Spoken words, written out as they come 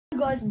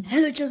guys, and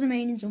hello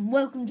Chazamanians, and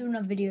welcome to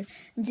another video.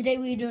 And today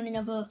we're doing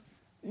another,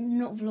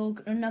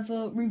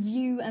 another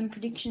review and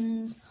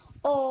predictions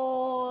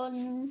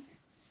on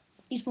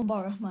Eastbourne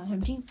Borough, my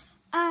home team.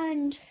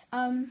 And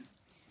so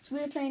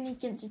we're playing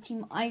against a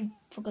team I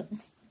forgot the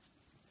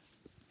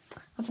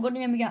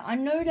name again. I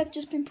know they've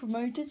just been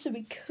promoted, so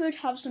we could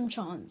have some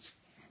chance.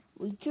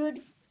 We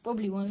could,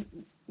 probably won't.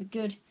 We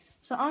could.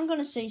 So I'm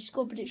gonna say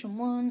score prediction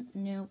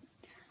 1-0,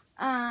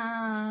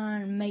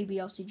 and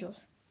maybe I'll see Josh.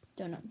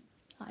 Don't know.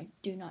 I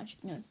do not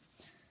actually know.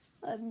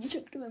 I haven't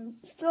checked them.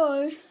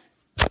 So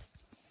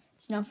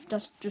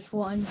that's just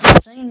what I'm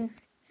saying.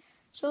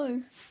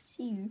 So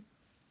see you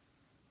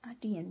at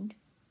the end.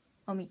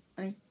 I mean,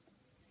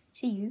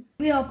 see you.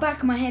 We are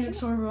back. My hair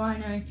looks horrible, I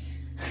know.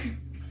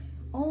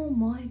 Oh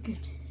my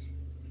goodness.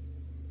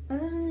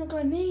 That doesn't look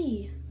like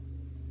me.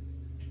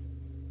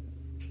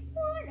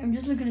 What? I'm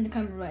just looking at the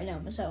camera right now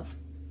myself.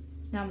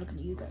 Now I'm looking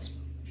at you guys.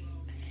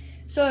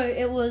 So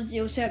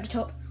you'll say at the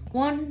top.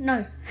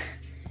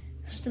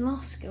 It's the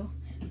last skill.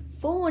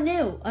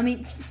 4-0. I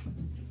mean,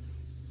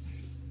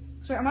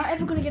 sorry, am I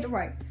ever gonna get it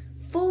right?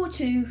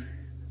 4-2.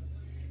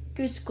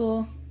 Good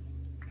score.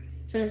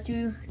 So let's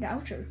do the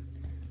outro.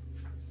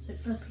 So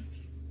firstly,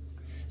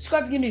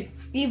 subscribe if you're new.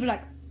 Leave a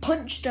like.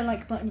 Punch the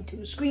like button until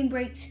the screen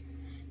breaks.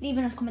 Leave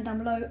a nice comment down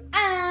below.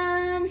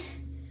 And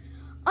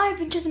I've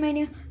been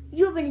Chazamania.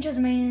 You've been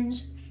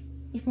Chazamanians.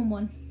 Eastbourne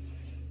 1.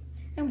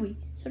 And we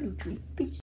salute you. Peace.